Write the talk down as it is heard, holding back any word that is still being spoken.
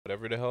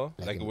whatever the hell.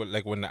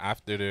 Like when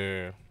after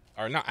they're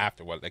or not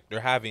after what, like they're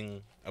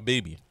having a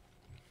baby.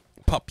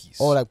 Puppies.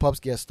 Oh, like pups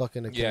get stuck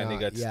in the Yeah, and they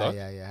get stuck.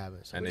 Yeah,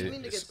 haven't. So And What do you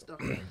mean they get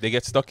stuck? they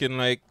get stuck in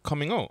like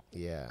coming out.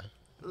 yeah,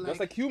 Just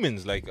like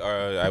humans, like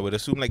I would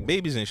assume like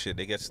babies and shit,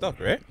 they get stuck,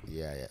 right?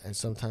 yeah. And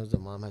sometimes the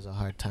mom has a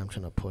hard time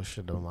trying to push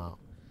them out.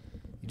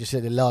 You just see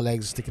the little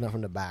legs sticking out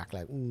from the back,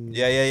 like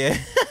Yeah.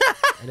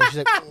 and then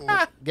she's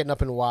like getting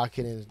up and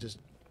walking, and it's just,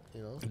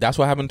 you know. That's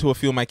what happened to a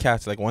few of my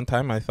cats. Like one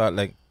time I thought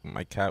like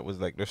my cat was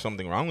like there's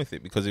something wrong with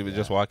it because it was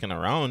just walking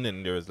around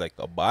and there was like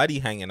a body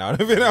hanging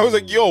out of it. I was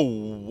like, yo,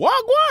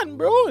 wagwan,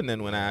 bro. And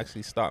then when I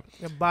actually stopped,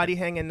 Your body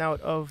hanging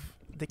out of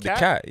the cat. the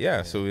cat,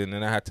 yeah. So and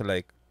then I had to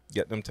like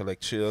get them to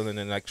like chill and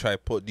then like try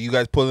pull. Do you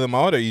guys pull them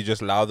out or you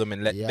just allow them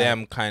and let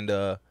them kind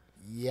of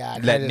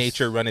let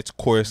nature run its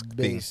course?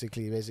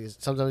 Basically.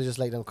 Sometimes it's just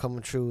like them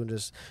coming through and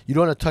just you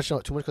don't want to touch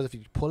them too much because if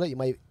you pull it, you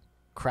might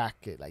crack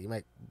it. Like you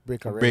might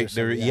break a rib.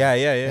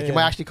 Yeah. Like you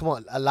might actually come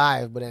out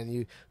alive, but then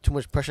you too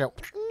much pressure,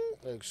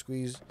 like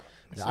squeeze.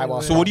 The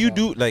eyeball. So what do you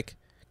do? Like,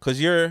 cause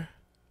you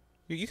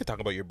can talk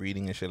about your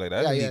breeding and shit like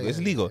that. It's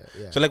legal.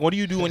 Yeah. So like, what do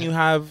you do when you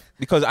have?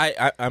 Because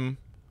I'm.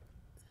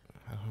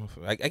 I don't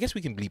know I guess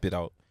we can bleep it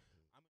out.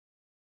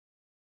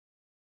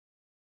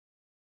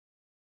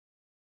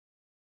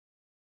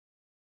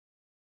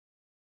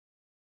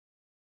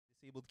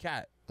 Disabled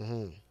cat.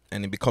 Mm-hmm.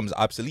 And it becomes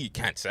obsolete. You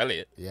can't sell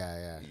it.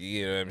 Yeah.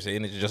 You know what I'm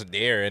saying? It's just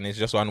there, and it's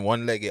just on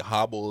one leg. It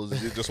hobbles.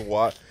 It just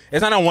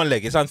It's not on one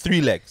leg. It's on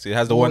 3 legs. It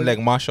has the one leg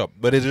mash up,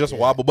 but it's just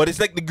wobble. But it's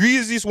like the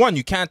greasiest one.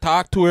 You can't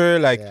talk to her.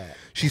 Like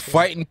she's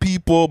fighting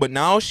people, but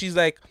now she's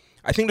like,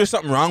 I think there's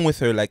something wrong with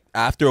her. Like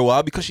after a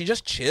while, because she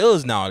just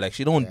chills now. Like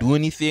she don't do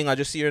anything. I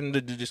just see her in the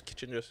just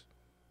kitchen, just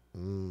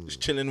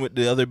chilling with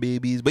the other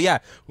babies. But yeah,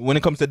 when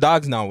it comes to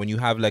dogs now, when you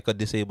have like a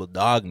disabled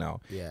dog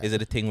now, is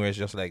it a thing where it's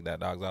just like that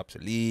dog's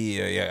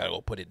obsolete? Or you gotta go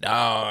put it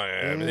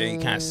down. You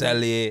can't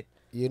sell it.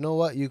 You know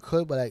what? You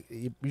could, but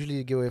like usually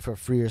you give away for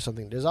free or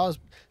something. There's always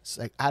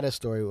like I had a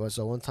story.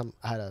 So one time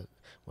I had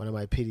one of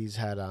my pitties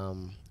had a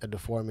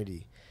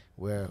deformity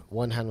where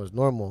one hand was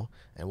normal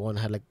and one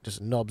had like just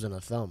nubs and a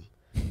thumb.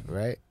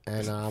 Right,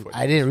 and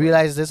I didn't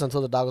realize this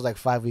until the dog was like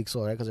 5 weeks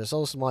old, right? Because they're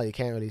so small, you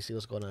can't really see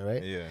what's going on,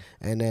 right? Yeah.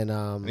 And then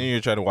and then you're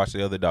trying to watch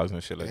the other dogs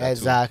and shit like that.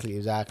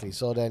 Exactly.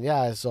 So then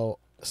so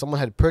someone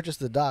had purchased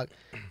the dog,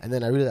 and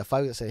then I realized at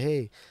 5 weeks, I said,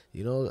 hey,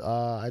 you know,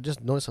 I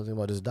just noticed something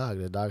about this dog.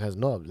 The dog has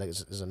nubs, like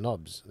it's a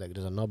nubs, like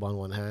there's a nub on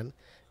one hand.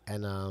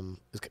 And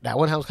that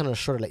one hand was kind of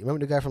short. Like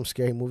remember the guy from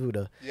Scary Movie with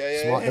the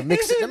the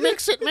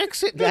mix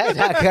it,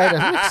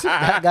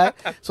 that guy.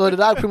 So the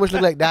dog pretty much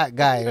looked like that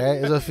guy, right?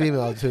 It was a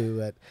female too,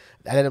 but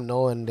I let him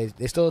know, and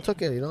they still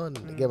took it, you know, and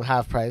they gave him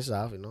half price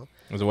off, you know.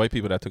 It was the white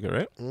people that took it,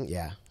 right?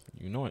 Yeah.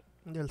 You know it.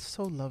 They're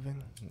so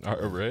loving.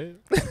 Right?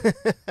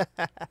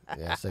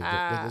 Yeah, it's like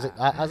I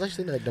was actually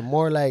thinking like the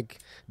more like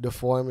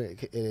deformed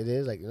it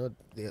is, like, you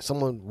know,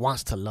 someone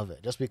wants to love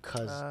it just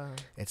because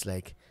it's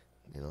like,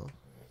 you know.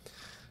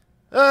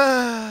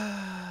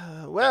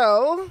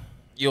 Well.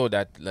 Yo,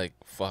 that like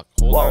fuck.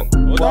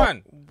 Hold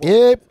on.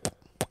 Yep.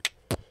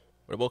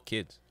 What about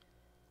kids?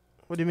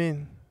 What do you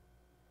mean?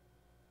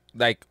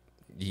 Like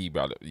he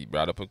brought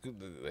up a,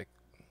 like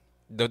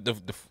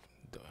the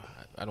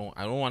I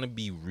don't want to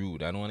be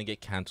rude. I don't want to get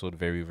canceled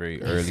very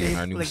very early in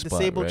our new like spot.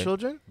 Disabled right?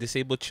 children?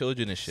 Disabled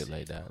children and shit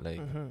like that.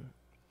 Like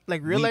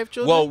like real life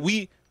children? Well,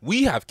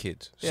 we have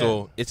kids,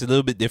 so it's a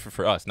little bit different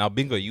for us. Now,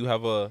 Bingo, you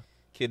have a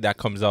kid that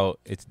comes out,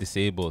 it's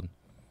disabled.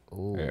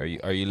 Ooh.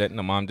 Are you letting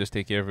the mom just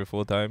take care of it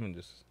full time and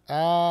just?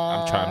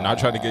 I'm not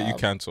trying to get you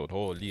canceled.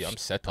 Holy, I'm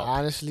set up.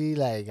 Honestly,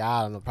 like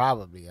I don't know,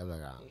 probably. I'm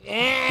like,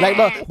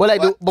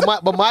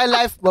 but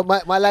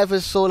my life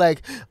is so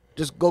like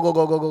just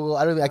go.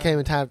 I can't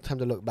even time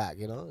to look back.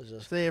 You know, it's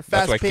just so you're that's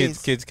fast why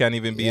paced. kids can't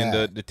even be in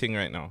the thing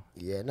right now.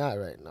 Yeah, not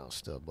right now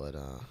still, but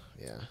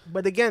yeah.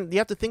 But again, you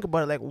have to think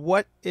about it. Like,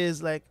 what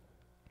is like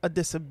a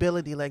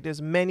disability? Like,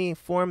 there's many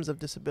forms of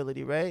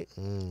disability, right?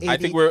 I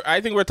think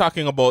we're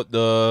talking about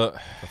the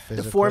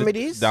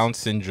deformities, Down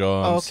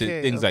syndrome,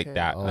 things like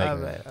that. Oh, like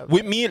right.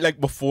 with me, like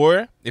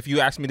before, if you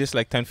asked me this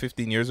like 10,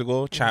 15 years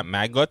ago, Champ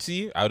Mad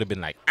Gutsy, I would have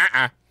been like,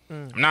 I'm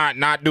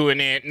not doing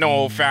it.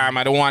 No, fam,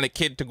 I don't want a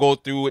kid to go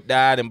through with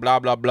that and blah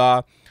blah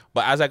blah.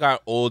 But as I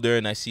got older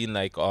and I seen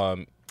like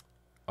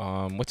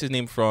what's his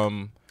name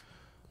from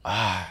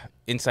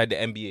inside the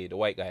NBA, the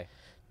white guy,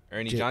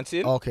 Ernie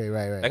Johnson. Okay,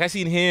 right. Like I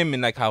seen him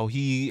and like how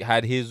he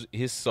had his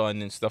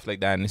son and stuff like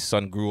that, and his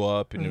son grew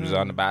up and he was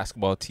on the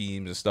basketball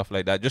teams and stuff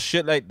like that. Just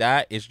shit like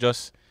that. It's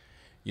just,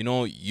 you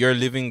know, you're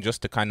living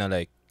just to kind of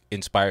like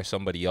inspire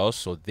somebody else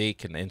so they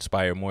can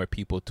inspire more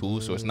people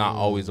too. So it's not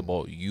always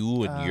about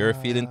you and your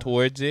feeling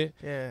towards it.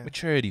 Yeah.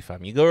 Maturity,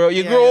 fam. You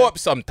grow up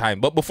sometime.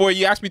 But before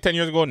you asked me 10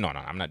 years ago, no,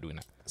 I'm not doing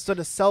that. So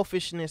the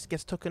selfishness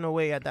gets taken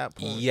away at that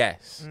point.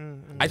 Yes.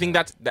 I think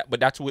but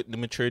that's with the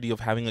maturity of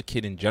having a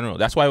kid in general.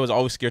 That's why I was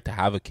always scared to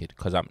have a kid,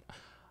 because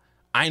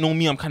I know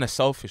me, I'm kind of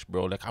selfish,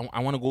 bro. Like I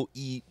want to go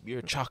eat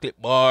your chocolate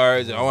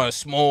bars and I want to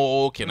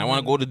smoke and I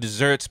want to go to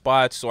dessert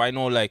spots. So I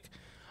know like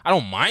I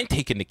don't mind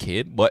taking the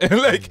kid, but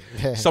like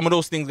some of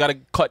those things gotta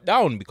cut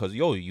down because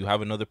you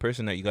have another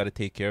person that you gotta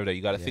take care of, that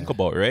you gotta think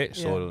about, right?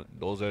 Yeah. So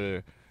those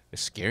are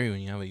it's scary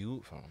when you have a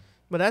youth, fam.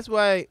 But that's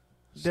why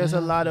there's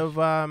a lot of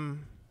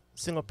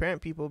single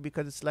parent people,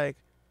 because it's like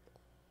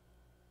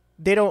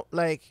they don't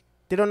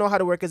know how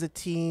to work as a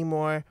team,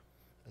 or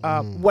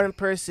one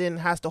person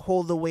has to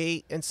hold the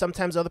weight and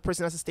sometimes the other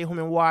person has to stay home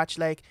and watch.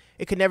 Like,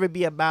 it could never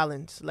be a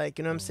balance. Like,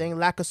 you know what I'm saying?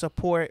 Lack of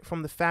support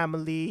from the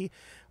family,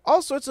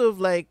 all sorts of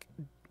like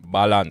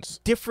Balance.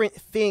 different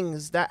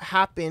things that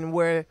happen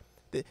where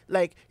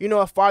like, you know,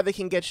 a father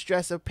can get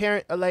stressed, a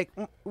parent,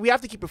 we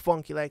have to keep it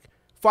funky. Like,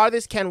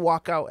 fathers can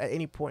walk out at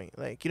any point.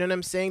 Like, you know what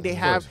I'm saying?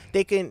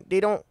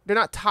 They're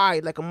not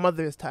tied like a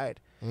mother is tied.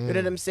 You know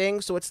what I'm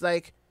saying? So it's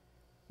like,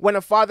 when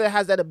a father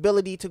has that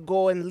ability to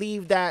go and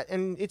leave that,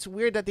 and it's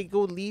weird that they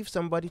go leave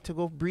somebody to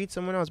go breed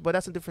someone else, but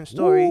that's a different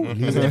story.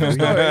 It's a different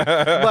story.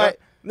 But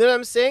you know what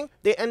I'm saying?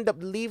 They end up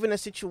leaving a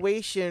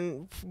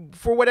situation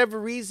for whatever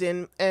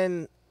reason,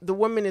 and the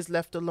woman is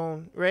left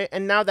alone, right?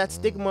 And now that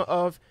stigma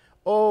of,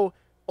 oh,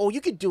 you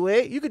could do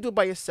it. You could do it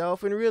by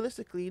yourself. And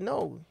realistically,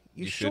 no,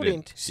 you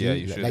shouldn't. Yeah,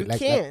 you shouldn't. You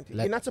can't.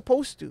 You're not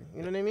supposed to.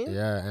 You know what I mean?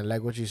 Yeah, and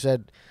like what you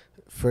said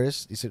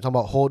first, you said talking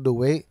about hold the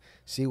weight.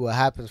 See, what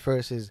happens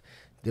first is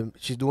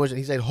she's doing.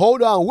 He said,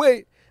 "Hold on,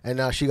 wait," and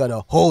now she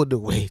gotta hold the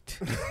weight.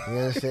 You know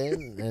what I'm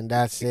saying? And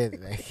that's it.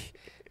 Like,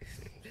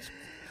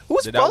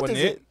 whose Did that fault one is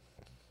hit? it?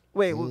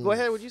 Wait, well, go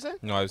ahead. What'd you say?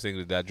 No, I was thinking,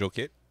 did that joke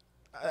hit?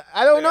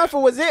 I don't know if it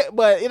was it,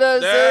 but you know what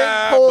I'm saying?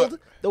 Yeah, Hold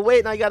the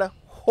weight. Now you gotta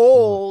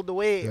hold the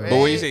weight, right? But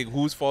what you say?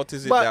 Whose fault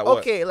is it But that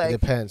okay, it like,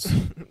 depends.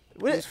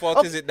 whose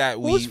fault is it that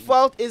we? whose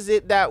fault is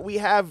it that we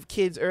have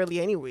kids early,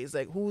 anyways?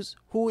 Like,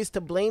 who is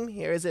to blame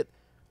here? Is it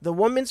the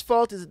woman's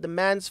fault? Is it the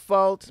man's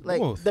fault? Like,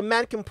 Both. the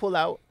man can pull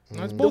out. It's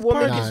The both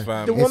woman, parties,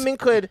 fam. the woman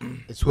could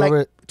It's whoever.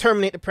 like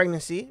terminate the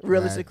pregnancy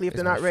realistically if It's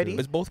they're not not ready. true.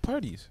 It's both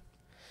parties.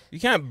 You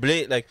can't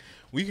blame, like,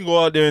 we can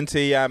go out there and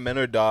say, yeah, men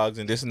are dogs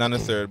and this and that and the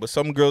third, but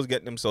some girls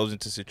get themselves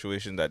into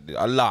situations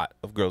a lot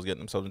of girls get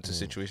themselves into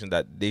situations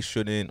that they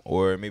shouldn't,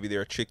 or maybe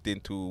they're tricked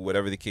into,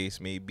 whatever the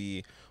case may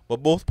be. But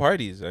both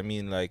parties, I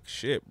mean, like,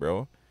 shit,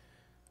 bro.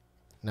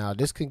 Now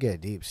this could get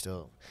deep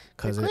still,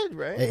 because It could,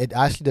 right? it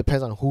actually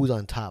depends on who's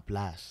on top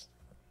last.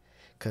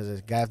 Because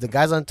if the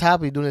guy's on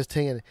top, he's doing his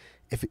thing, and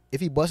if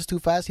he busts too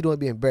fast, he don't want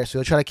to be embarrassed. So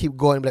he'll try to keep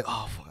going and be like,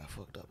 "Oh fuck, I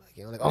fucked up." Like,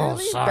 you know, like, "Oh,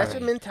 Really? sorry." That's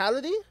your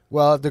mentality?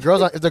 Well, if the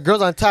girl's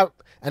on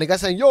top, and the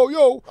guy's saying,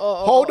 "Yo,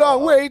 hold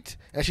on, wait,"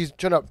 and she's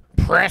trying to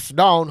press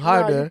down Nah,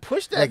 harder. you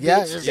push that Like, yeah,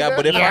 bitch. Yeah,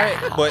 but if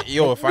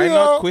if I'm Yeah.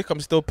 not quick, I'm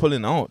still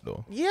pulling out,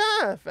 though.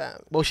 Yeah, fam.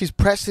 Well, she's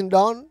pressing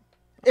down.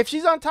 If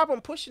she's on top,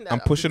 I'm pushing that. I'm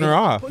pushing her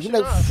off. Pushing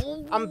You're her like,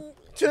 off. I'm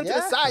turning to Yeah.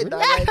 the side,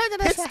 dog. Yeah, Like, to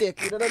the hit side.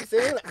 stick. You know what I'm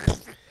saying?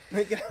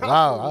 Like,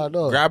 Wow, I don't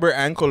know. Grab her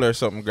ankle or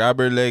something. Grab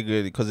her leg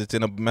because it's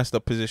in a messed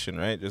up position,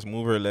 right? Just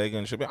move her leg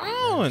and she'll be,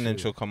 and then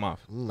she'll come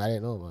off. I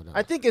didn't know about that.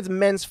 I think it's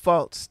men's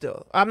fault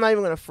still. I'm not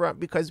even gonna front,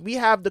 because we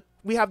have the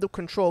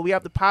control, we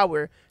have the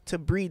power to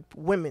breed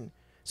women.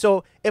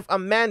 So if a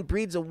man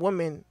breeds a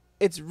woman,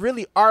 it's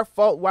really our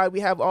fault why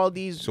we have all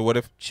these So what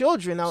if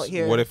children out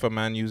here. What if a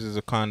man uses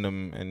a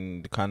condom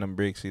and the condom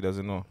breaks? He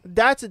doesn't know.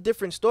 That's a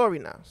different story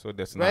now. So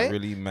that's Right? not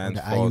really And man's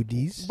the fault.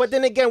 IUDs. But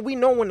then again, we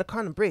know when the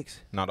condom breaks.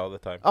 Not all the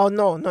time. Oh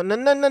no. Come, Not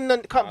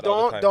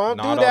all the time. don't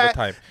Not do all the that.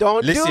 time.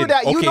 Don't do Listen,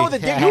 that. You okay. know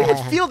you would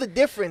feel the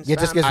difference. Yeah,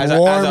 just fam. gets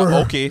warmer.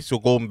 Okay, so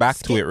going back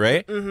to it,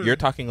 right? Mhm. You're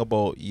talking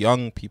about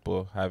young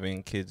people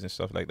having kids and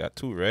stuff like that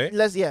too, right?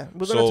 We're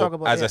gonna talk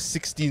about as it. a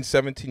 16,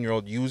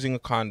 17-year-old using a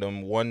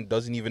condom, one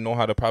doesn't even know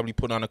how to probably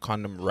put on a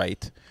condom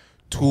right.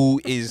 Two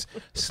is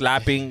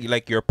slapping,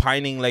 like you're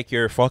pining like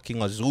you're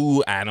fucking a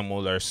zoo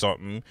animal or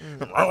something.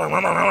 You're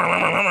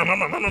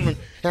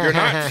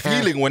not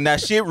feeling when that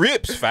shit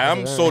rips,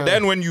 fam. So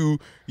then when you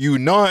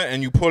nut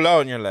and you pull out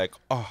and you're like,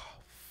 oh,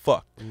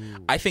 fuck.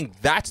 I think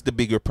that's the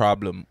bigger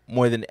problem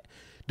more than...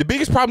 The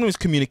biggest problem is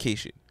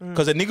communication.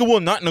 Because a nigga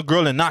will nut in a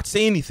girl and not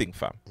say anything,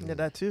 fam. Yeah,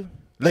 that too.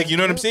 Like, you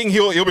know what I'm saying?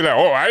 He'll be like,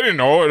 oh, I didn't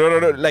know.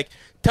 Like,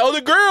 tell the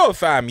girl,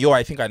 fam, yo,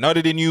 I think I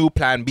nutted in you,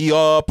 plan B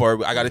up,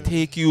 or I got to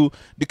take you.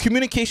 The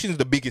communication is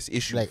the biggest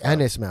issue. Like, fam.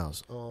 and it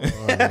smells.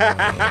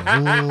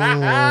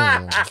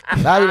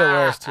 That'd be the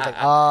worst. Too. Like,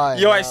 oh,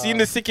 Yo, I seen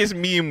the sickest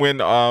meme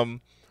when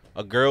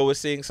a girl was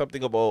saying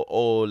something about,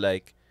 oh,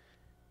 like,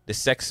 the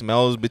sex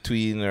smells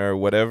between or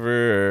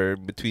whatever, or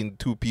between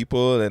two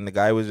people, and the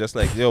guy was just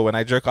like, yo, when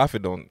I jerk off,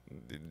 it don't...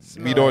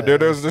 We don't.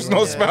 There's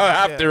no smell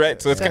after,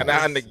 right? So it's kind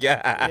of on the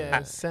gas. Yeah,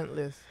 it's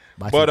scentless.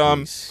 But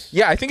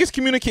yeah, I think it's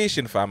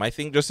communication, fam. I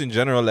think just in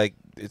general, like,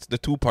 it's the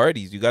two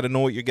parties. You got to know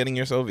what you're getting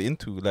yourself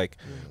into. Like,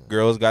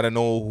 girls got to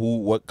know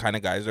what kind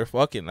of guys they're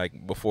fucking.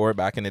 Like, before,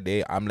 back in the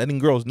day, I'm letting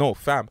girls know,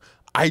 fam,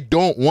 I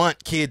don't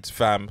want kids,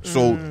 fam.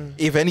 So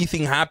if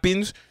anything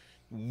happens,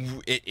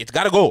 it's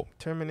got to go.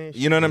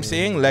 Termination. You know what I'm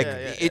saying? Like,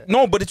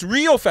 no, but it's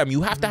real, fam.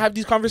 You have to have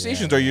these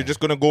conversations, or you're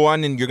just gonna go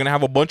on and you're gonna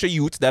have a bunch of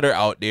youths that are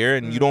out there,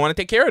 and you don't want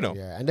to take care of them.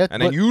 Yeah, and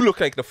then you look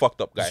like the fucked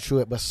up guy. It's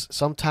true, but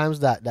sometimes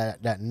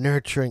that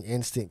nurturing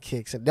instinct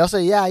kicks in. They'll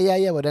say,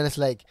 yeah, but then it's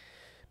like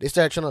they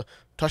start trying to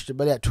touch the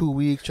belly at 2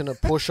 weeks, trying to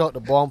push out the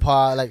bum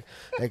part, like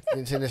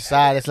into the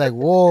side. It's like,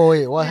 whoa,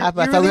 wait, what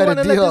happened? I thought we had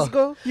a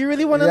deal. You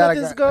really want to let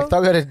this go? I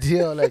thought we had a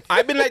deal. Like,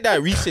 I've been like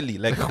that recently.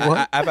 Like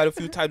I've had a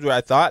few times where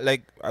I thought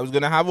like I was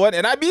gonna have one,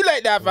 and I'd be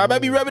like that, fam.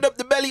 I'd be rubbing up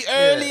the belly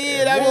early,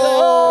 and I'd be like,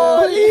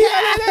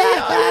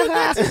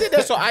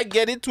 oh, so I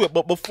get into it.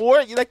 But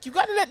before, you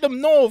gotta let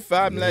them know,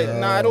 fam. Like,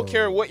 nah, I don't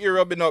care what you're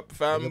rubbing up,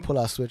 fam. Pull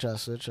our switch up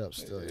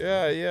still.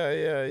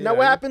 Yeah. Now,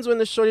 what happens when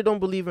the shorty don't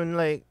believe in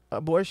like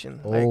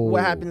abortion? Like,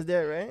 what happens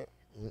there, right?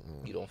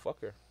 You don't fuck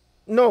her.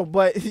 No,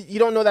 but you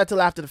don't know that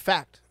till after the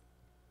fact.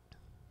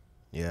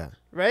 Yeah.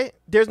 Right?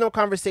 There's no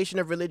conversation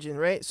of religion,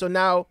 right? So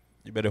now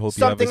you better hope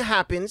something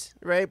happens,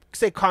 right?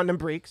 Say condom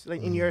breaks,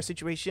 like in your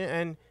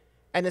situation,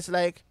 and it's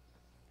like,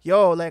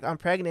 yo, like I'm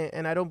pregnant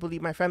and I don't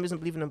believe, my family doesn't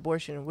believe in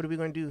abortion. What are we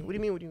gonna do? What do you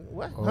mean?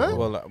 What? Huh?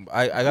 Well,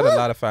 I got a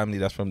lot of family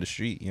that's from the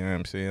street. You know what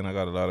I'm saying? I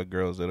got a lot of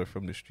girls that are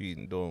from the street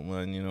and don't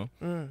want,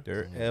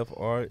 they're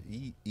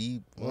FREE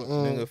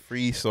nigga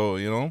free. So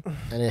and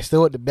they're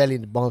still with the belly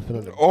and the bumping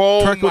on the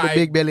turkey with the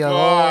big belly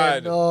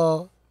on.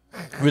 No.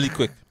 Really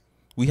quick,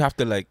 we have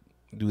to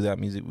do that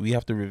music. We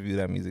have to review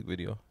that music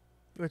video.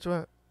 Which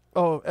one?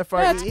 Oh, FRE.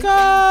 Let's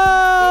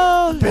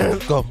go.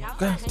 Go.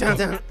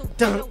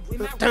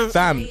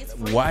 Fam,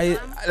 why?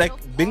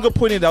 Bingo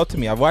pointed out to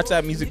me. I've watched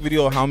that music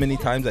video how many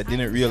times I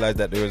didn't realize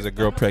that there was a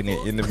girl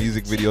pregnant in the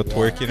music video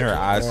twerking her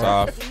ass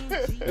off.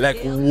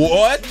 Like,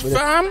 what,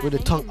 fam? With the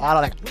tongue all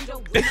out.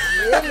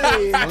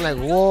 Really? I'm like,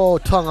 whoa,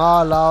 tongue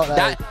all out.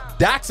 Like.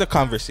 That's a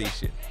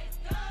conversation.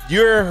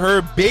 You're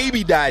her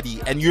baby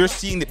daddy, and you're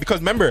seeing it.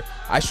 Because remember,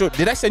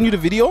 did I send you the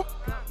video?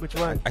 Which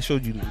one? I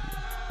showed you the video.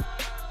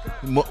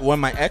 When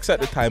my ex at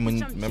the time,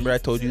 remember I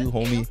told you,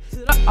 homie.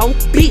 Oh,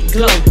 beat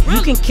glow.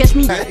 You can catch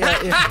me.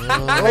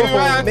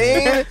 Oh,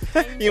 man.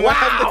 You might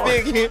have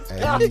to think.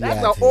 That's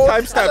an old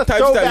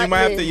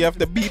Timestamp. You have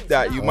to beep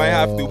that. You might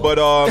have to. But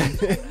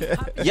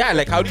yeah,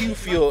 like, how do you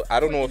feel? I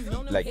don't know if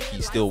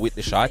he's still with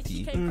the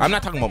shawty. I'm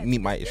not talking about me,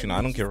 my issue.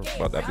 I don't care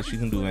about that. But she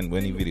can do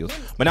any videos.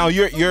 But now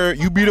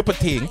you beat up a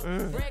thing.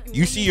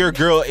 You see your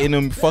girl in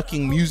a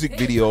fucking music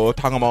video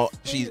talking about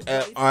she's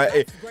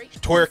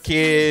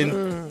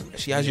twerking.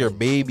 She has your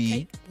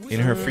baby in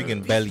her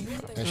freaking belly,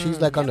 and she's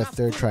like on the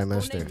 3rd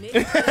trimester.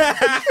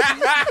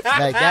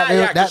 Like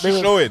that it's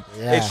showing.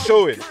 Yeah. It's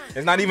showing.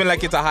 It's not even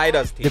like it's a hide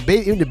us thing.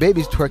 Even the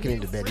baby's twerking in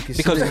the bed. You can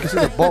see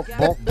the bump.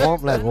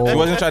 Like, whoa. She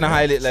wasn't trying to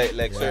hide it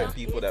like certain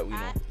people that we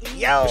know.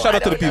 Yo, shout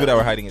out to the people that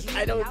were hiding it.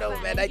 I don't know,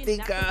 man. I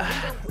think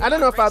I don't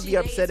know if I'll be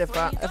upset if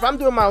I'm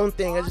doing my own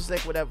thing. I just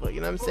like whatever,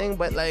 you know what I'm saying.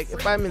 But like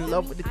if I'm in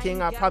love with the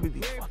thing, I'll probably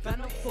be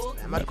fucking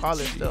pissed. I might call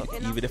it still.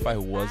 Even if I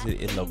wasn't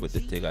in love with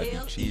the thing, I'd be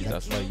cheese.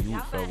 That's my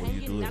youth, bro. What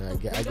you doing?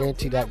 I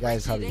guarantee that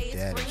guy's probably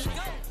dead or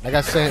something. Like I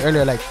was saying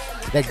earlier, like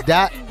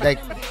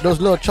those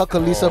little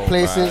Chocolisa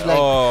places. Like,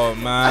 oh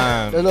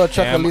man, the little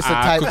Chocolisa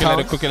type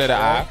towns. Cooking letter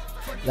I.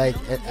 Like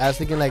I was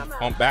thinking, like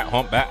humpback.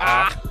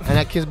 And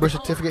that kid's birth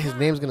certificate, his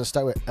name's gonna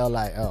start with Lil.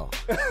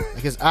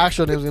 Like his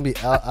actual name's gonna be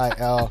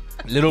Lil.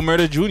 Little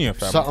Murder Jr.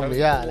 Something,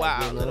 yeah.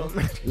 Wow,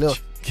 like, little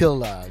kill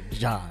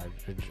John.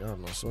 I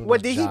don't know.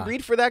 What did he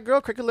breed for that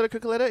girl? Cricket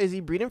letter. Is he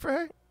breeding for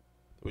her?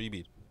 What do you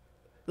mean?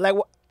 Like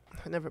what?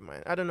 Never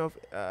mind. I don't know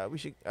if we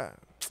should. Are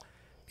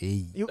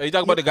you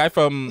talking about the guy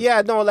from?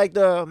 Yeah, no, like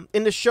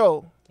in the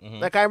show. Mm-hmm.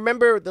 Like I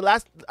remember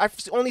I've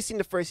only seen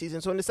the first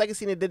season. So in the second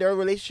season, did their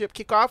relationship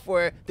kick off,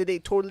 or did they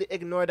totally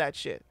ignore that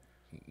shit?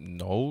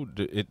 No,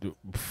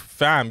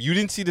 fam, you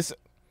didn't see this.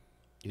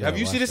 Have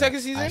you seen the second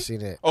season? I've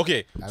seen it.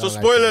 Okay, so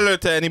spoiler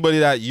alert to anybody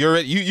that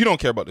you don't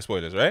care about the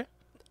spoilers, right?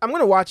 I'm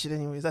gonna watch it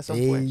anyways at some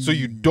point. So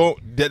you don't?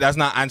 That's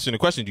not answering the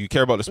question. Do you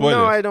care about the spoilers?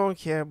 No, I don't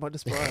care about the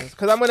spoilers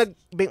because I'm gonna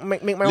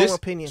make my own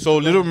opinion. So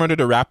Little Murder,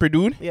 the rapper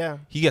dude, yeah,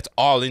 he gets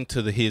all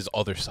into his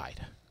other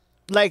side.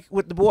 Like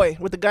with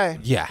the guy.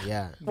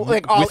 Yeah.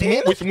 Like all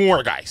in? With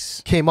more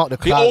guys. Came out the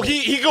closet.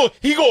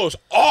 He goes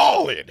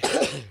all in.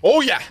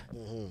 Oh yeah.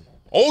 Mm-hmm.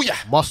 Oh yeah.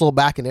 Muscle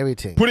back and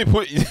everything.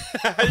 Put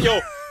yo.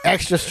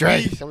 Extra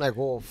strength. I'm like,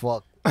 whoa,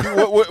 fuck.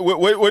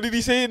 What did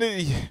he say?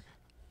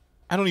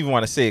 I don't even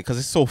want to say it because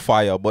it's so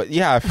fire. But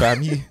yeah,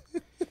 fam.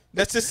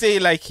 Let's just say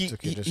like he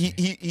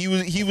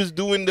was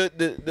doing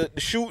the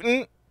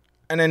shooting,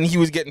 and then he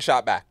was getting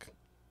shot back.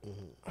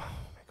 Mm-hmm. Oh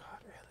my god,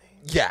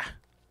 really? Yeah.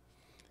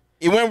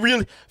 It went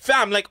really,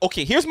 fam. Like,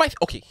 here's my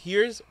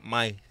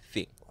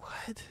thing.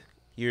 What?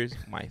 Here's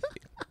my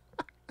thing.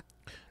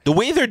 The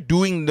way they're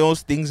doing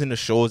those things in the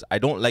shows, I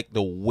don't like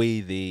the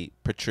way they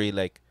portray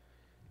like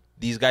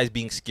these guys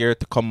being scared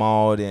to come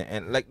out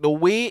and like the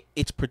way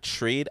it's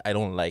portrayed. I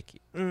don't like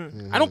it.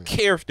 Mm-hmm. I don't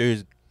care if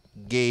there's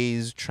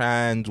gays,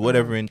 trans,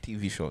 whatever in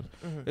TV shows.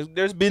 Mm-hmm.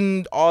 There's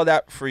been all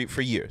that for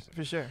years.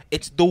 For sure.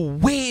 It's the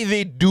way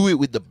they do it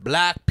with the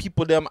black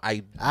people.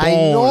 I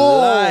don't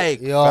like,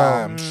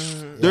 fam.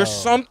 There's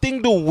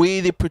something the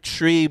way they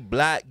portray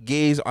black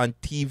gays on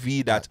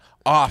TV that's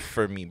off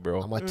for me,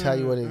 bro. I'm gonna tell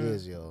you what it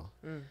is, yo,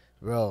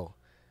 bro.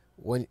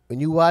 When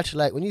you watch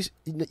like when you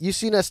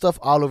see that stuff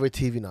all over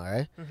TV now,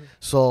 right? Mm-hmm.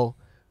 So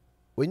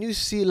when you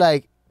see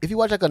like if you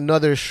watch like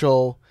another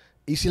show.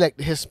 You see like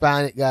the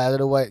Hispanic guys or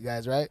the white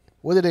guys, right?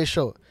 What do they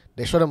show?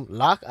 They show them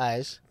lock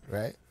eyes,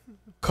 right?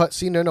 Cut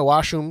scene, they're in the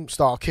washroom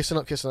stall, kissing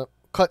up.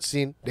 Cut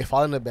scene, they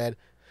fall in the bed,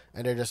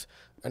 and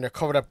they're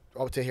covered up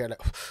to here,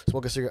 like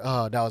smoke a cigarette.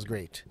 Oh, that was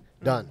great.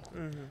 Done.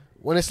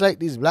 When it's like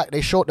these black,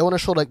 they want to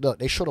show like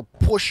they show the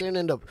pushing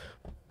and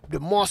the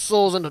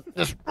muscles and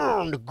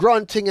the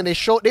grunting, and they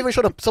even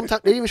show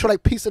sometimes they even show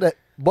like piece of the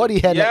body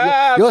head.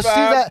 Yeah, like, you'll see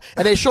that,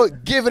 and they show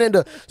it giving,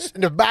 and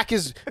the back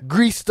is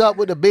greased up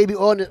with the baby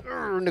on it,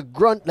 and the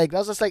grunt. Like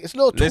that's just like it's a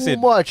little too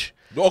much.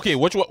 Okay,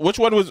 which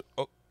one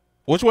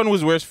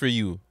was worse for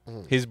you?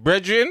 His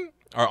brethren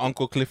or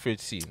Uncle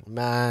Clifford's scene?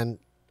 Man.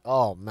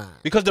 Oh man!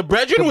 Because the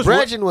brethren was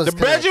worse. Yeah,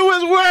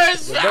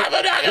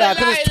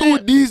 because it's two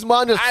D's,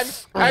 man.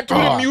 And to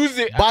the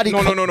music. Body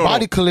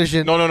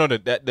collision. No.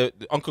 The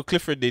Uncle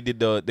Clifford, they did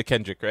the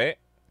Kendrick, right?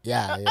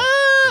 Yeah.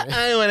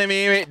 I want to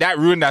be. That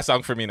ruined that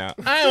song for me now.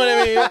 I want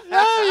to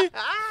be.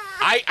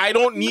 I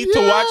don't need to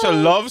watch a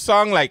love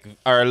song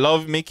or a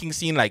love making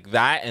scene like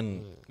that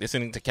and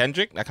listening to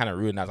Kendrick. That kind of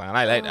ruined that song. And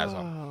I like that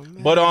song.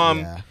 Man. But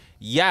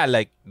yeah,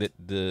 like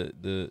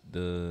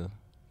the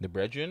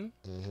brethren.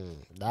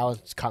 That one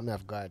caught me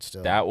off guard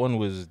still. That one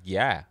was,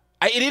 it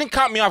didn't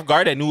caught me off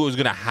guard. I knew it was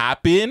going to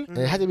happen. And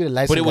it had to be the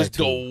license. But it was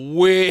the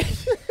way.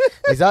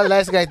 He's not the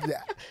license guy.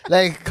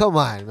 Like, come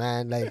on,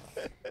 man. Like,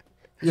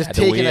 just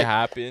the way taking it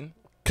happened.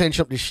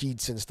 Clench up the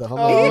sheets and stuff. I'm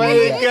oh like,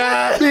 my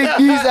God. Big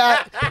D's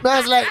out.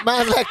 Man's like,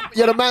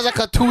 the man's like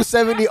a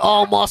 270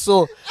 all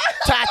muscle.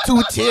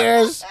 Tattoo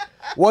tears.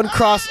 One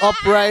cross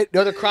upright,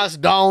 the other cross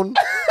down.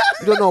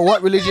 You don't know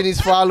what religion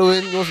he's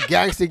following. Those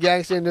gangster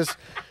and this.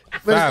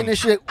 Man, in this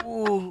shit,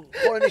 ooh,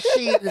 on the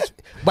sheet, just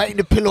biting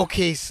the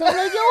pillowcase. I'm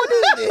like, yo, what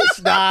is this,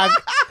 dog?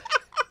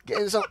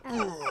 Getting some.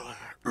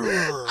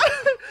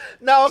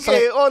 Now,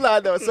 okay, hold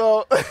on though.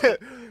 So,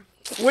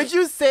 would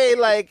you say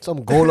like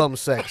some golem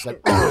sex?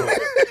 Like,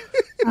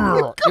 you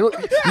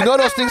know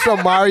those things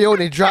from Mario?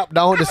 They drop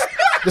down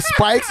the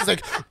spikes. It's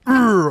like,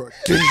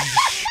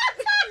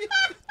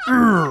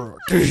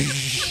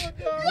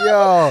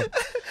 yo,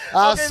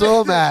 I'm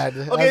so mad.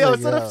 Okay,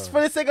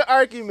 for the sake of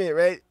argument,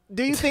 right?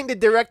 Do you think the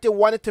director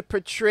wanted to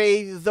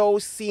portray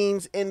those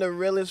scenes in the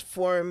realest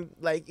form,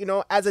 like, you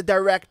know, as a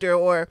director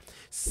or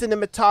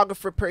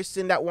cinematographer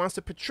person that wants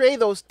to portray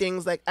those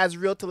things like as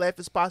real to life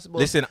as possible?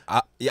 Listen,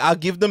 I'll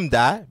give them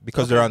that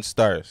because they're on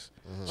Stars.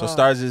 So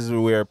Stars is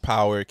where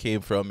Power came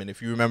from, and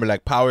if you remember,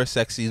 like Power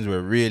sex scenes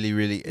were really,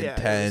 really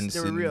intense.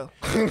 They were real.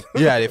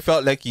 Yeah, they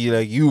felt like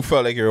you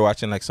felt like you were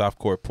watching like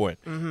softcore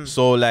porn.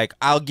 So like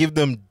I'll give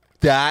them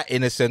that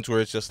in a sense where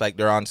it's just like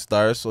they're on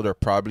Stars, so they're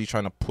probably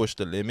trying to push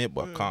the limit,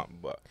 but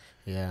can't. But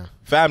yeah,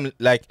 fam,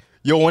 like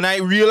yo, when I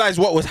realized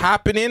what was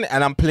happening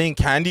and I'm playing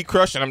Candy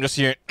Crush and I'm just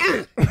hearing,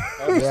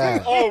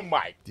 oh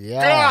my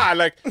God,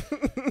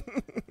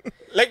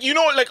 like you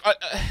know,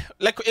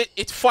 like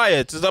it's fire.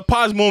 It's a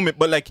pause moment,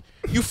 but like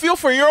you feel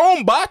for your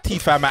own body,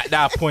 fam, at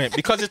that point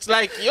because it's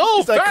like, yo,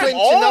 it's fam, like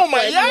oh my,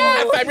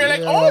 fam, you're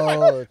like, oh my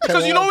God,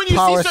 because you know when you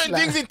see certain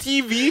things in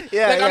TV,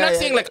 I'm not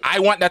saying like I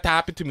want that to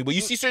happen to me, but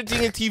you see certain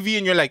things in TV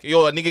and you're like,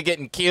 yo, a nigga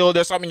getting killed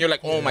or something, you're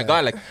like, oh my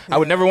God, like I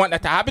would never want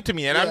that to happen to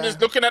me, and I'm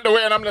just looking at the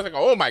way and I'm just like,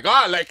 oh my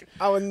God, like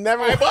I would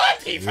never. My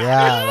body,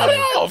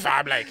 fam,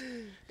 fam, like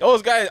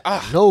those guys,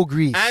 no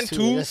grease, and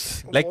two,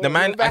 like the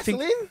man, I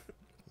think.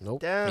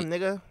 Nope. Damn,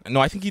 nigga. No,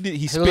 I think he did.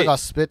 He spit. Like a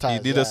spit He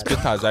did a spit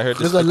taz. I heard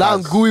there's a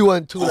long gooey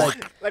one too,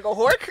 like a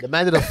hork. The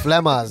man did a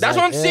phlegmas. That's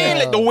what I'm saying.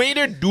 Like the way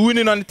they're doing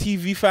it on the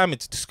TV, fam,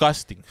 it's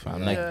disgusting,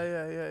 fam. Like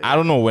I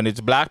don't know, when it's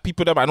black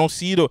people up, I don't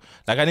see the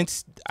like.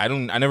 I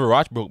never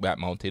watched Brokeback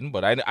Mountain,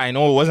 but I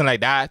know it wasn't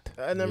like that.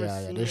 I never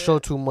seen they show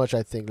too much.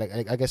 I think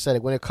like I said,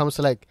 like, when it comes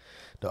to like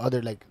the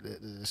other like the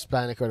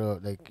Hispanic or the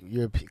like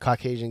European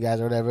Caucasian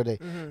guys or whatever,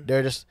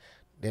 they're just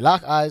they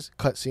lock eyes,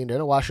 cut scene. They're in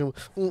the washroom,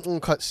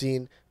 cut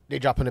scene. They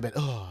drop in the bed.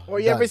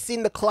 Or you ever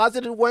seen the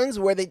closeted ones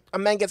where a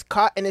man gets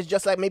caught and it's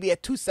just like maybe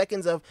at 2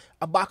 seconds of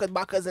a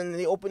bakas and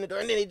they open the door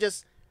and then they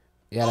just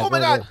oh my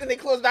God, and they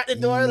close back the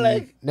door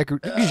like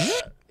record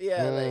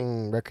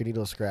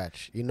needle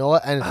scratch. You know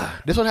what? And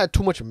this one had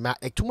too much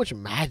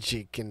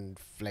magic and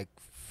like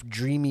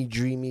dreamy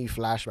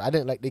flashback. I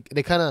didn't like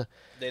they kind of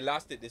they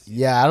lost it this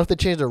season. Yeah, I don't know if they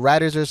changed the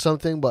writers or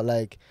something, but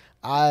like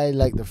I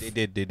like the.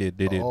 They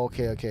did. Oh,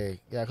 okay.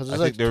 Yeah, because I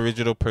think the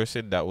original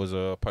person that was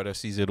a part of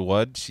season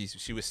 1,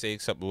 she was saying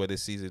something when the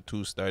season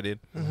 2 started,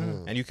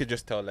 and you could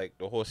just tell like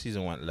the whole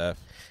season went left.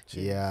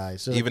 Yeah,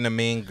 even the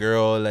main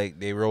girl, like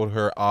they wrote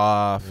her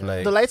off.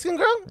 Like the light skin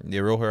girl,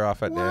 they wrote her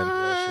off at the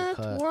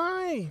end.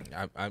 Why?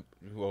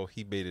 Well,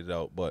 he baited it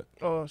out, but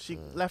she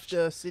left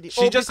the city.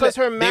 She just because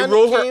her man they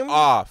wrote came? her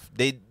off.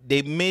 They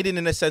made it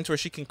in a sense where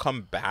she can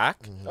come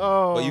back.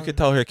 But you could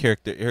tell her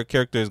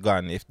character is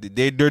gone. If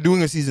they're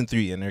doing a season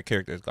 3 and her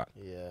character is gone.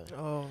 Yeah.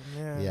 Oh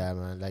man. Yeah,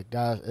 man. Like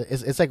that.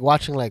 It's like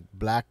watching like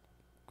black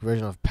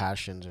version of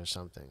Passions or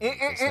something.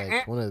 It's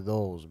like one of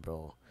those,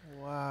 bro.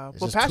 Wow.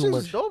 But Passions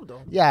is dope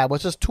though. Yeah, but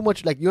it's just too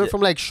much. Like you went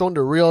from like showing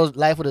the real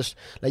life of this.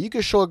 Like you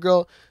could show a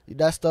girl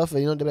that stuff,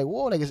 and you know they're like,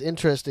 whoa, like it's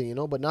interesting, you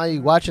know. But now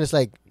you watching it's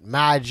like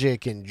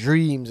magic and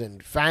dreams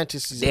and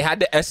fantasies. They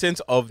had the essence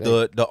of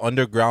the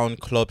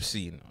underground club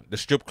scene. the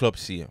strip club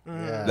scene.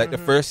 Yeah. Like the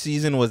first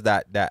season was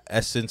that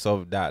essence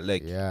of that,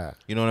 like, Yeah.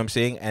 you know what I'm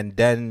saying? And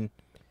then,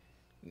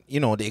 you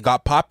know, they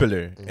got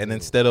popular, and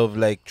instead of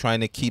like trying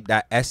to keep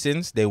that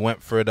essence, they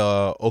went for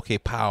the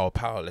pow,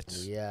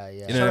 let's. Yeah.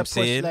 You know Trying what I'm to push,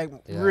 saying? like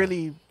Yeah.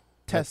 really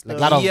test Like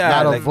the. lot of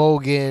like-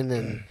 voguing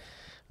and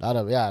a lot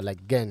of like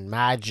again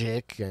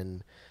magic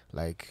and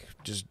like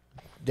just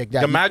like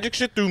that. The magic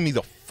shit threw me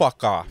the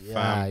fuck off, Yeah,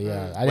 fam.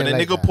 yeah. I When a didn't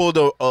like nigga that. pulled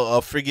a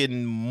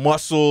friggin'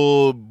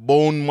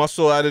 bone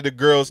muscle out of the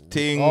girl's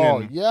thing. Oh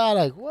and, yeah,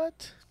 like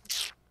what?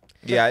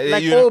 yeah,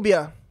 like you know,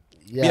 Obia.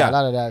 Yeah, Yeah. a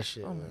lot of that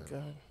shit. Oh my man.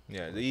 god.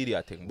 yeah, the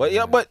idiot thing. But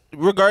yeah, but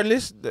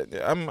regardless,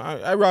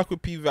 I rock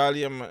with P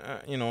Valley.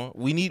 You know,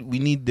 we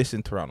need this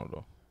in Toronto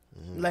though.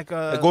 Like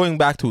Going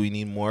back to, we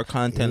need more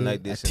content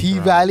like this. in T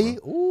Toronto, Valley.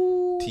 bro.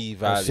 Ooh. T Or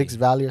Valley, 6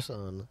 Valley or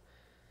something.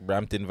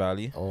 Brampton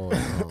Valley. Oh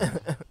no.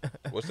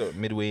 What's the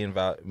Midway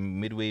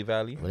Midway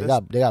Valley?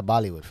 Well, they got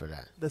Bollywood for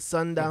that. the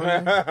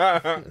Sundowner,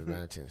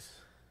 Atlantis.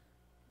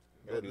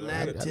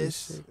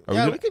 Atlantis. Are we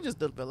Yeah, gonna- we could just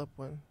develop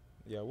one.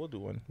 Yeah, we'll do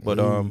one. But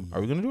are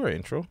we gonna do our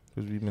intro?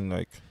 Because we've been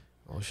like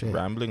Oh shit.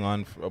 rambling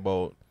on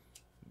about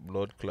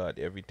blood clot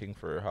everything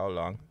for how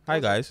long? Hi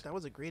guys, That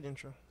was a great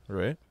intro.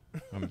 right?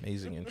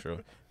 Amazing intro.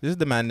 This is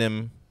the Man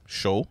Dem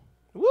Show.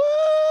 Woo!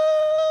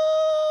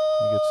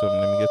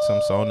 Let me get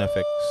some sound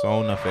effects. Hey,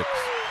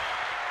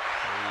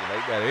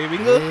 like that? Hey,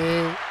 Bingo.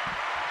 Yeah.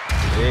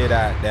 Hey,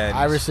 that. Then.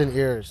 Iverson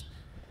ears.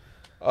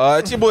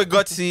 It's your boy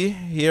Gutsy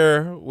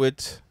here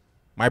with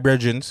my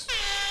brethrens,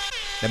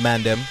 the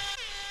Man Dem.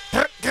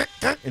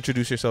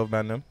 Introduce yourself,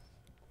 Man Dem.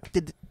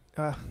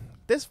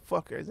 This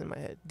fucker is in my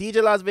head.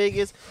 DJ Las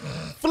Vegas,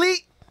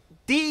 Fleet,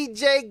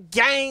 DJ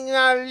Gang. You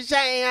know what I'm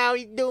saying? How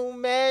we do,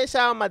 man?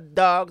 Shout out my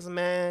dogs,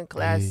 man.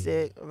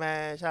 Classic,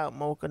 man. Shout out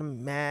Mocha the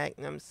Mac.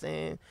 You know what I'm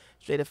saying?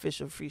 Straight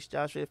official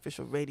freestyle, straight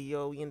official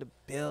radio. We in the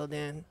building.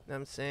 You know what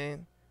I'm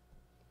saying?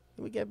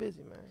 We get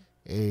busy, man.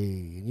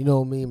 Hey, you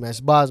know me, man.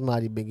 It's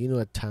Basmati Big. You know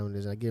what time it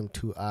is. I give him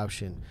 2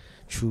 options.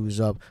 Choose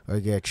up or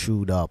get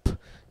chewed up. You know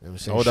what I'm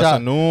saying? Oh, that's a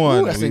new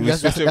one. Ooh, that's We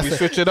the-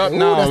 switch it up Ooh,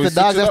 now. That's We the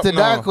dogs switch it after up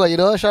dark now. one, you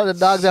know? Shout out the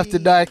dogs after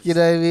dark, you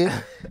know what I mean?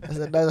 That's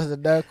the dogs after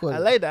dark one. I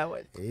like that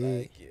one.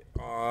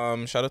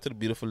 Yeah. Shout out to the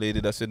beautiful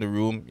lady that's in the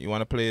room. You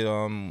want to play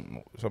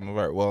some of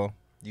our? Well,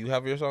 do you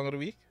have your song of the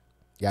week?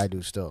 Yeah, I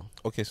do still.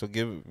 Okay, so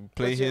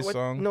play his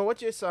song. No,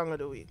 what's your song of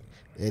the week?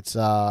 It's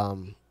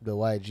the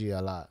YG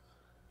a lot.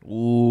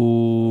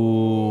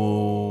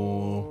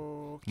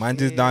 Ooh, mine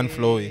just Don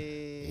Floyd.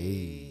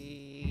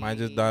 Hey. Mine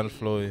just Don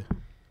Floyd.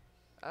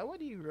 What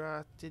do you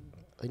rock? I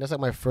think that's like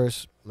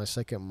my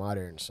second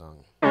modern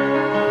song. All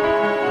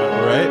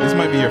right, this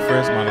might be your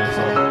first modern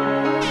song.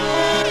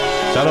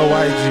 Shout out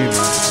YG, man.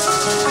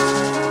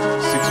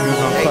 6 views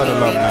on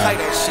Cuddle Up, man.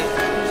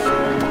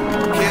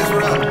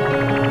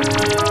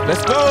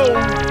 Let's go.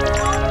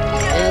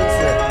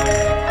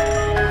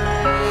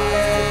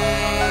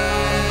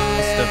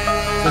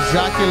 So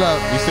Dracula.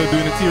 We still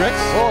doing the T-Rex?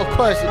 Oh, of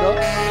course, you know.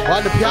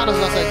 While the piano's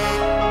not like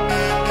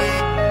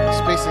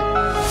spacing.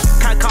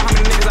 Can't count how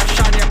many niggas I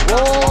shot in.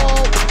 Whoa.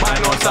 But I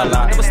know it's a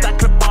lot. Never stack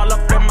clip all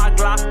up in my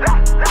glass.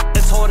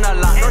 It's holding a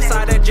lot.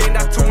 Northside of Jane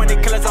got too many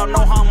killers. I don't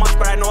know how much,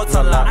 but I know it's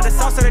a lot. And the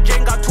south side of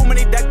Jane got too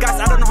many dead guys.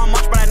 I don't know how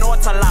much, but I know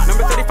it's a lot.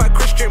 Number 35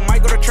 Christian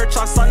might go to church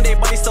on Sunday,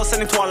 but he's still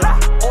sending to Allah.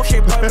 Oh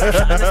shit, boy, got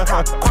shot in his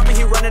top. Kwame,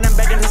 he running and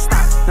begging his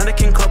stop. Not a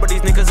king club, but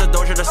these niggas are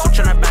doja. The switch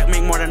on the back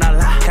make more than a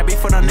lot. Can't be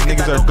for the niggas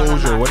niggas that are don't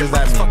doja. got a What does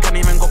lot. that mean? Can't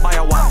even go buy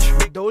a watch.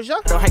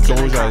 Doja? Don't hex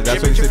Doja,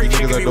 that's what you said, these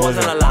niggas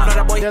are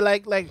doja. They're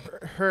like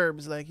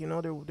herbs, like you know,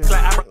 they're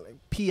like like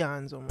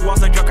peons almost.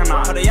 Was a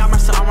juggernaut. But yeah,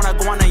 myself, I wanna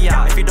go on a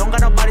yacht. If you don't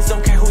got nobody,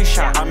 don't care who he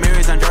shot. I'm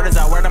Marys and Jordans,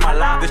 I wear them a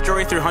lot. This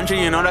jewelry 300,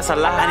 you know that's a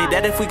lot. And he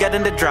dead if we get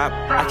in the drop.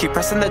 I keep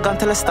pressing the gun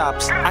till it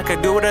stops. I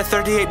could do it at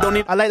 38, don't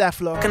need I like that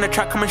flow. in the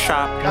track, come and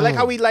shop. I like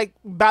how we like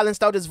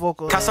balanced out his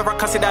vocals. Cast over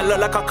cussy that look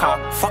like a cop.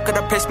 Fuck it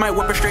up, piss my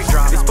whip a straight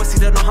drop. These pussies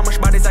don't know how much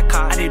bodies I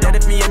caught. And he dead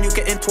if me and you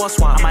get into a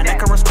swap. On my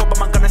neck and scope,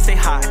 but I'm gonna stay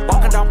hot.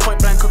 Walking down point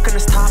blank, cooking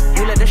his top.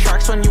 You let the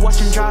sharks when you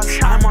watching Jaws.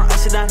 I'm more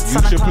icy than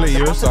Santa should Claus. play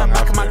your The song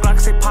back of my after. Glock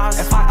say pause.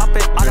 If I up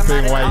it, You're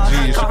playing automatic.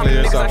 YG, you should play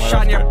your song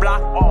Shot in your after.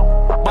 block.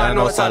 But I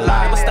know it's a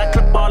lie. Never stack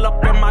clip all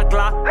up in my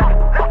Glock.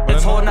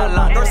 It's holding a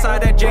lot.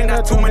 Northside of Jane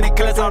got too many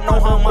killers. I don't know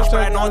how much,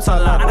 but I know it's a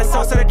lot. And the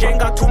south side of Jane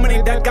got too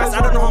many dead guys.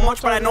 I don't know how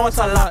much, but I know it's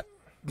a lot.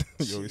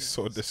 Yo, he's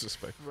so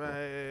disrespectful.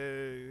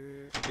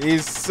 Right.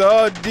 He's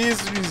so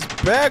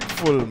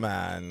disrespectful,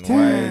 man.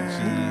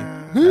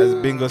 YG. That's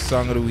Bingo's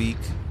song of the week.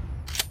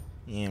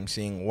 Yeah, I'm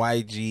saying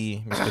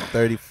YG, Mr.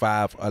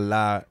 35, a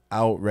lot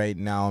out right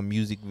now.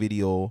 Music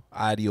video,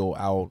 audio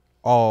out,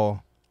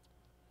 all.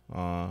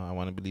 I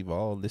want to believe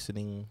all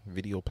listening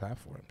video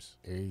platforms.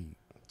 Hey.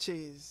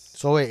 Jeez.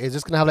 So wait, is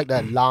this gonna have like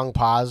that long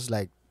pause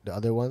like the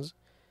other ones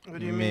What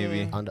do you Maybe.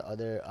 mean? on the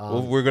other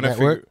Well, we're gonna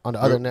network? figure On the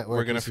we're- other network?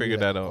 We're gonna you see figure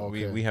that out.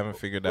 Okay. We haven't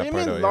figured What that do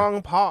you part mean out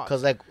long pause?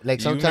 Cause like yet.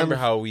 You sometimes remember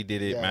how we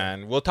did it, Yeah.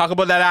 man. We'll talk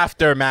about that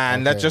after,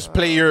 man. Let's Okay. just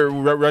play your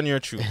run your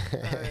tune.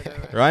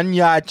 Alright. Run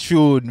your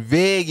tune,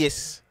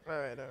 Vegas.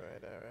 Alright.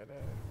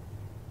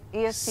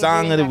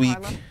 Song of the week.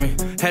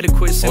 Had to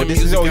quit sending this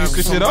is music how you out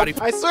 'cause switch it up? somebody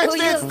I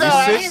switched it still.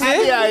 switched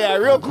it? Yeah,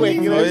 real quick.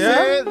 You know what I'm yeah?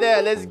 saying?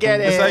 Yeah, let's get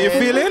it. That's how you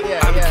feeling? Yeah,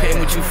 I yeah, became yeah.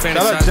 what you Shout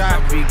out fantasized Jack.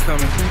 about be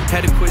coming.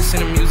 Had to quit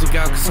sending music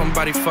out cause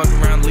somebody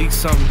fucking around leaked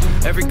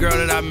something. Every girl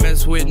that I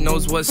mess with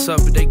knows what's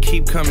up, but they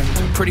keep coming.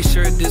 Pretty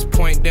sure at this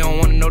point they don't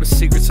wanna know the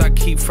secrets I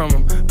keep from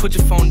them. Put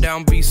your phone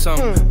down, be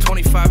something.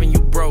 25 and you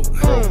broke.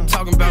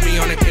 Talking about me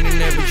on the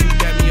internet, but you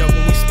dapped me up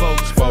when we spoke.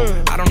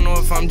 I don't know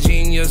if I'm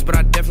genius, but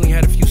I definitely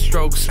had a few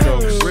strokes.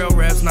 Real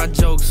raps, not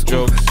jokes.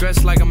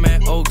 Dressed like I'm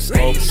at Oaks.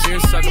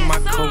 Serious sucking my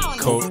coat.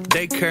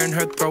 Daycare in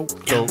her throat.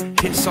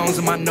 Hit songs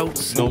in my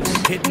notes.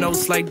 Hit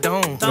notes like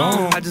Dawn.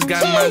 I just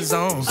got in my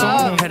zone.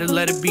 Had to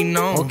let it be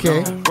known.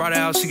 Okay. Brought her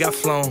out, she got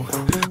flown.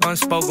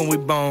 Unspoken, we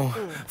bone.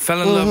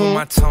 Fell in love with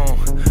my tone.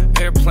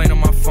 Airplane on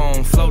my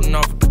phone. Floating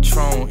off a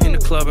Patron. In the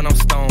club and I'm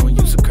stoned.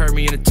 Used to curb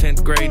me in the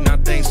 10th grade. Now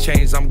things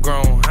changed, I'm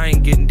grown. I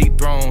ain't getting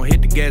dethroned.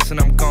 Hit the gas and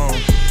I'm gone.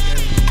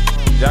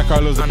 Jack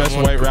Harlow's the best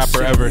white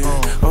rapper ever.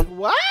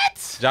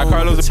 What? Jack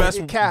Harlow's the Take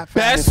your cap,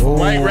 best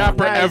white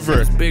rapper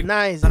ever.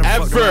 Nice.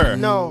 Ever.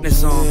 No.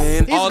 It's on.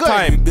 He's All good.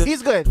 time.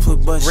 He's good.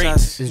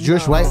 Is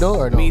Jewish white though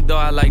or Me no? though,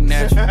 I like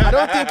natural. I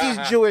don't think he's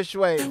Jewish,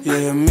 wait.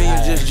 Yeah, me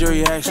just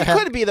jury action. He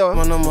could be though.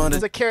 On them on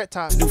He's the a carrot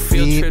top. Do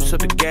field trips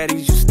up the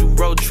Gaddies. Used to do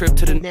road trip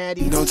to the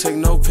Natty. don't take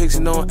no pics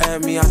and don't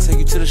add me. I'll take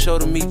you to the show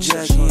to meet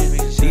Jackie.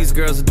 These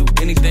girls will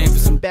do anything for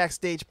some.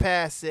 Backstage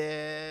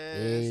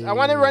passes. I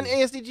want to run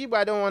ASDG, but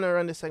I don't want to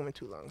run this segment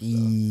too long. So.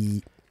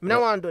 I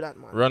don't want to do that,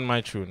 man. Run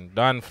my tune.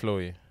 Don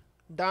Flowy.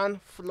 Don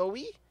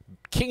Flowy?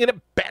 King of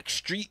the back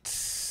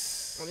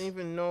streets. I don't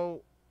even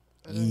know.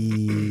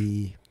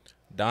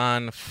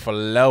 Don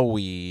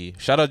Flowy.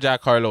 Shout out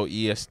Jack Harlow,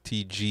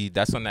 ESTG.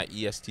 That's on that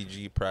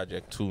ESTG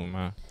project too,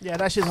 man. Yeah,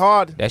 that shit's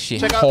hard. That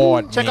shit Check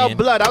hard, Check man. out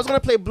Blood. I was going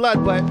to play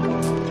Blood, but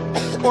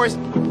of course.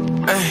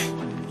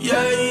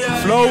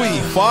 Flowy,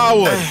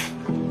 forward.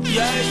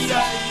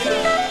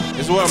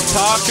 This is what I'm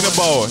talking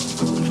about.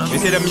 They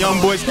say them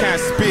young boys can't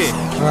spit.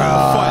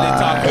 What they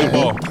talking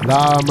about?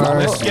 Nah, man.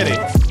 Let's get it.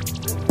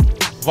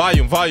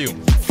 Volume.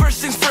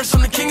 First things first,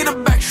 I'm the king of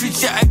the back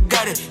streets. Yeah, I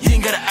got it. You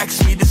ain't gotta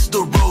ask me. This is the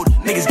road.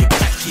 Niggas get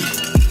tacky.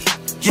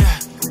 Yeah.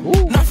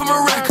 Not from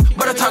Iraq,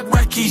 but I talk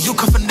rackies. You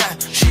cuffin'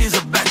 that. She is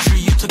a battery.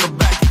 You took her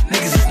back.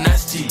 Niggas is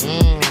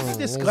nasty.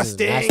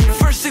 Disgusting.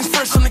 First things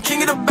first, I'm the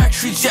king of the back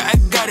streets. Yeah, I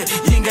got it.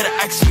 You ain't gotta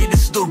ask me.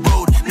 This is the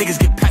road. Niggas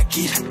get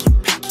packy.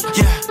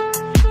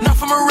 Yeah. Not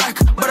from Iraq,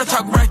 but I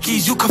talk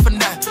rackies. You cuffin'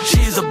 that.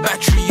 She is a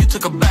battery. You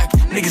took her back.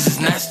 Niggas is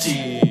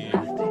nasty.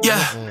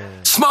 Yeah.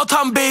 Small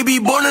town baby,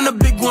 born in a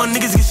big one.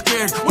 Niggas get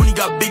scared when you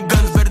got big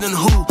guns. Better than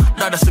who?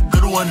 Nah, that's a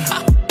good one.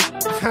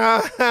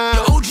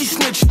 Your OG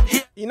snitch.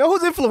 You know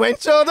who's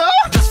influential though?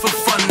 Just for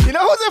fun. You know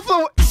who's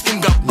influential? Skin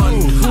got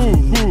bun.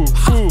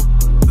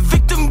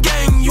 Victim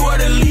gang, you are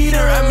the leader.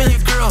 I mean your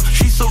girl,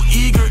 she's so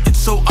eager. It's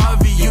so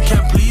obvious, you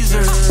can't please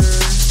her.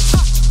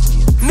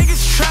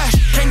 Niggas trash,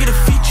 can't get a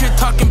feature.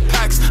 Talking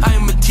packs, I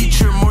am a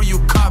teacher. More you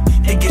cop,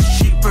 it gets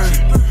cheaper.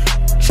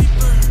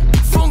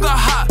 Phone got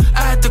hot,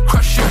 I had to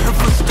crush it. Her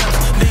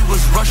footsteps, they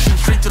was rushing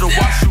straight to the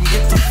washroom,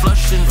 get to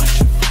flushing.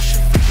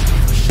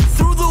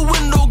 Through the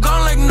window,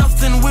 gone like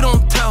nothing. We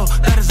don't tell,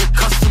 that is a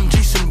custom.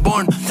 Jason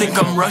Bourne, think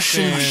I'm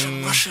Russian.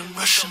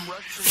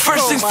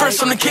 First things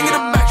first, I'm the king of the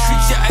back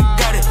streets. Yeah, I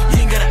got it.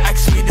 You ain't gotta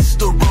ask me, this is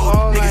the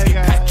road. Niggas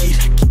get packy.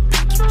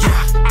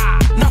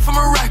 Yeah, not from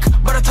Iraq,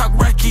 but I talk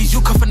rackies.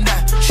 You cuffin'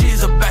 that. She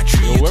is a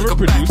battery. You Whoever took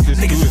her back. produced this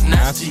Niggas too is is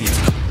nasty.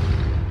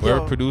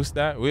 Whoever produced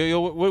that.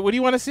 What do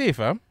you want to say,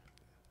 fam?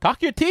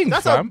 Talk your thing,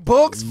 That's fam. a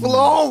Books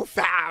flow,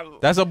 fam.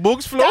 That's a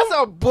Books flow? That's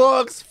a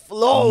Books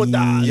flow,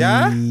 dog.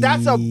 Yeah?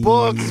 That's a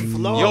Books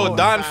flow. Yo,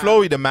 Don fam.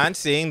 Flowy, the man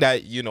saying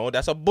that,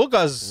 that's a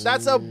Boogers.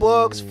 That's a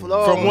Books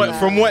flow. From what? man.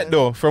 From what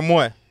though? From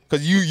what?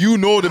 Because you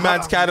know the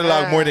man's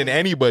catalog man. more than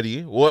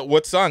anybody.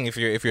 What song? If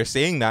you're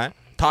saying that,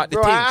 talk the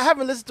Bro, things. I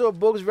haven't listened to a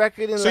Books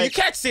record in So like... you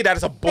can't say that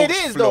it's a Books It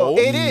is, flow.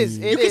 though. It is.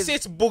 You can say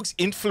it's Books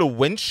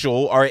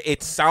influential or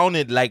it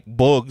sounded like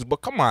Bugs,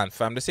 but come on,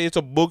 fam. To say it's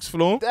a Books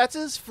flow. That's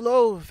his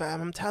flow,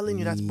 fam. I'm telling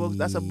you, that's Books.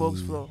 That's a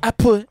Books flow. I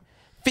put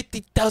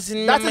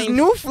 50,000. That's his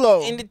new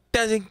flow. And it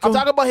doesn't go. I'm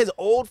talking about his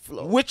old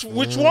flow. Which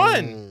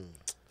one?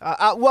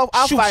 Well,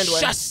 I'll Shoot find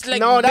one. shots like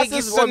no, that's Biggie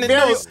his son and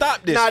very. don't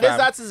stop this, Nah, fam.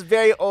 that's his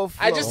very old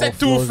flow. I just said Old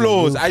two flows,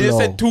 flows. new I just flow.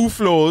 said two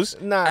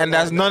flows. Nah, and nah,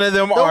 that's none of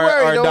them Don't are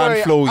worry, don't Don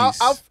worry.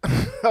 Flowies.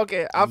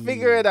 Okay, I'll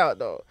figure it out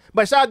though.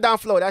 But shout out Don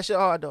Flow. That shit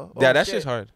hard though. Yeah, Oh, that shit. shit's hard.